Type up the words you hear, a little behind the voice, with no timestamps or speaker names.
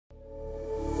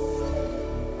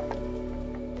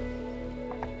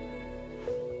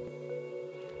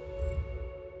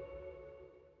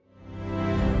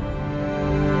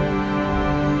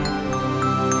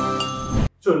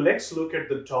So let's look at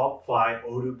the top 5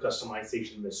 Odoo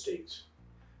customization mistakes.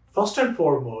 First and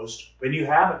foremost, when you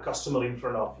have a customer in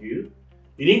front of you,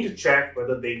 you need to check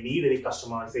whether they need any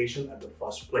customization at the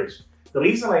first place. The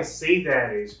reason I say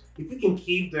that is, if you can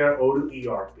keep their Odoo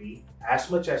ERP as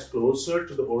much as closer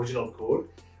to the original code,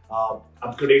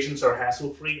 upgradations are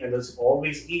hassle-free and it's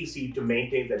always easy to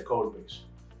maintain that code base.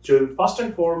 So first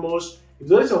and foremost, if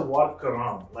there is a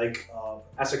workaround, like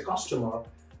as a customer,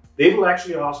 they will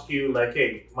actually ask you like,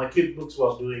 hey, my QuickBooks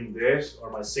was doing this,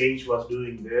 or my Sage was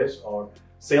doing this, or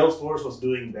Salesforce was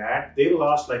doing that. They will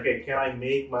ask like, hey, can I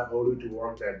make my Odoo to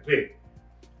work that way?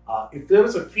 If there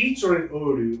is a feature in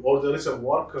Odoo or there is a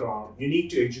workaround, you need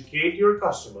to educate your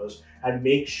customers and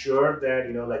make sure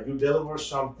that you deliver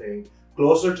something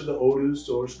closer to the Odoo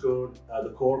source code, the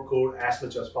core code as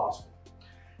much as possible.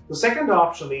 The second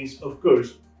option is, of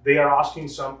course, they are asking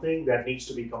something that needs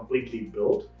to be completely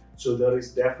built. So there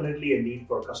is definitely a need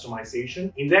for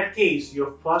customization. In that case,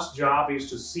 your first job is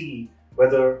to see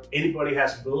whether anybody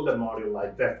has built a module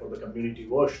like that for the community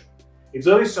version. If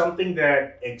there is something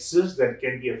that exists that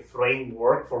can be a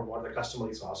framework for what the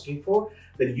customer is asking for,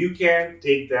 then you can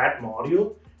take that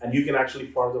module and you can actually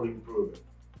further improve it,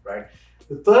 right?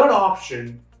 The third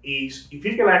option is if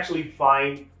you can actually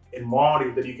find a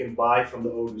module that you can buy from the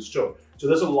Odoo store. So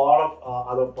there's a lot of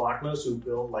other partners who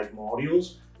build like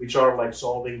modules which are like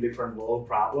solving different world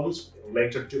problems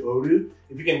related to Odoo.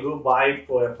 If you can go buy it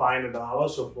for $500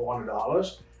 or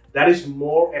 $400, that is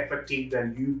more effective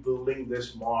than you building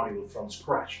this module from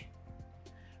scratch.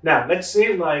 Now, let's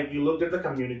say like you looked at the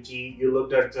community, you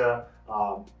looked at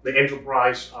the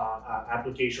enterprise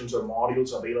applications or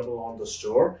modules available on the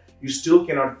store, you still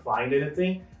cannot find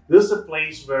anything. This is a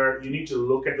place where you need to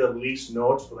look at the release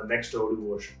notes for the next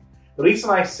Odoo version. The reason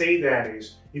I say that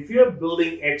is, if you're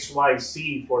building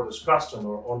XYZ for this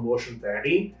customer on version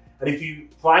 13, and if you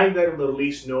find that in the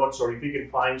release notes, or if you can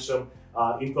find some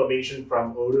information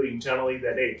from Odoo internally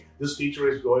that, hey, this feature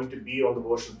is going to be on the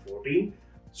version 14.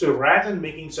 So rather than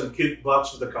making some quick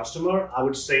bucks with the customer, I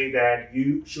would say that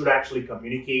you should actually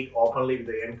communicate openly with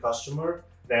the end customer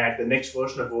that the next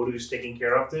version of Odoo is taking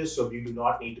care of this, so you do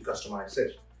not need to customize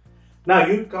it. Now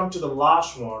you come to the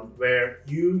last one where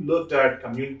you looked at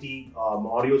community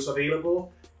modules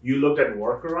available, you looked at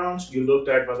workarounds, you looked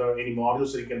at whether any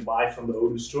modules that you can buy from the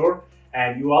Odoo store,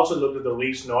 and you also looked at the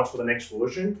release notes for the next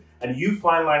version, and you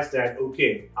finalized that,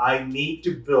 okay, I need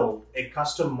to build a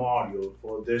custom module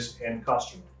for this end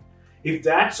customer. If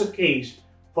that's the case,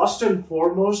 first and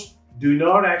foremost, do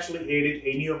not actually edit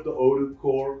any of the Odoo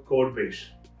core code base.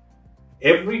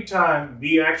 Every time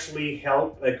we actually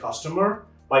help a customer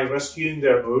by rescuing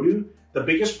their Odoo, the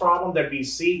biggest problem that we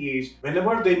see is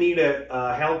whenever they need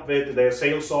help with their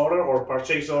sales order or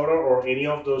purchase order or any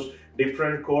of those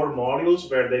different core modules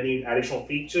where they need additional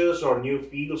features or new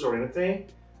fields or anything,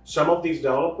 some of these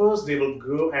developers, they will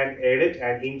go and edit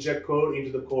and inject code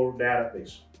into the core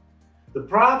database. The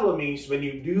problem is when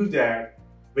you do that,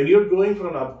 when you're going for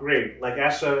an upgrade, like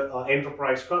as an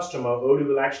enterprise customer, Odoo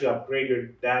will actually upgrade your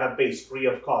database free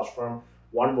of cost from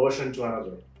one version to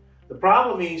another. The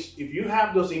problem is, if you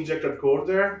have those injected code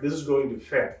there, this is going to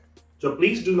fail. So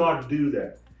please do not do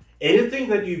that. Anything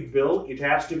that you build, it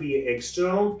has to be an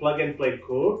external plug-and-play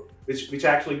code, which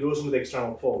actually goes into the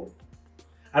external folder.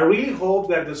 I really hope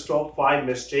that this top 5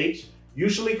 mistakes,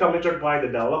 usually committed by the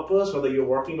developers, whether you're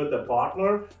working with a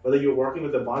partner, whether you're working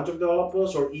with a bunch of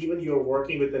developers, or even you're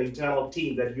working with an internal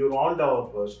team that you're on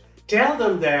developers, tell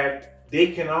them that they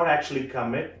cannot actually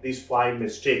commit these 5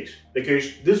 mistakes,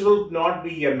 because this will not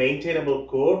be a maintainable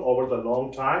code over the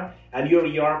long time and your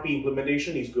ERP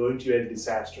implementation is going to be a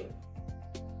disaster.